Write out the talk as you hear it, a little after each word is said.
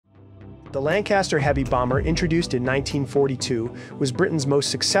The Lancaster heavy bomber, introduced in 1942, was Britain's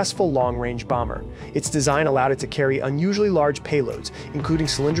most successful long-range bomber. Its design allowed it to carry unusually large payloads, including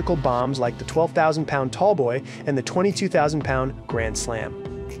cylindrical bombs like the 12,000-pound Tallboy and the 22,000-pound Grand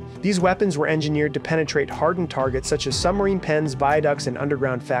Slam. These weapons were engineered to penetrate hardened targets such as submarine pens, viaducts, and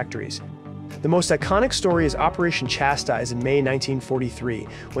underground factories. The most iconic story is Operation Chastise in May 1943,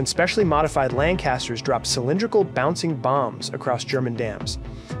 when specially modified Lancasters dropped cylindrical, bouncing bombs across German dams.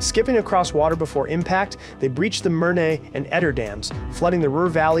 Skipping across water before impact, they breached the Möhne and Eder dams, flooding the Ruhr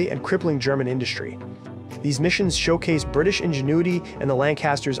Valley and crippling German industry. These missions showcase British ingenuity and the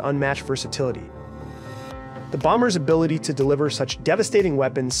Lancasters' unmatched versatility. The bomber's ability to deliver such devastating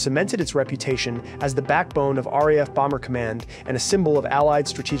weapons cemented its reputation as the backbone of RAF Bomber Command and a symbol of Allied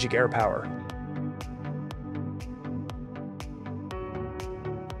strategic air power.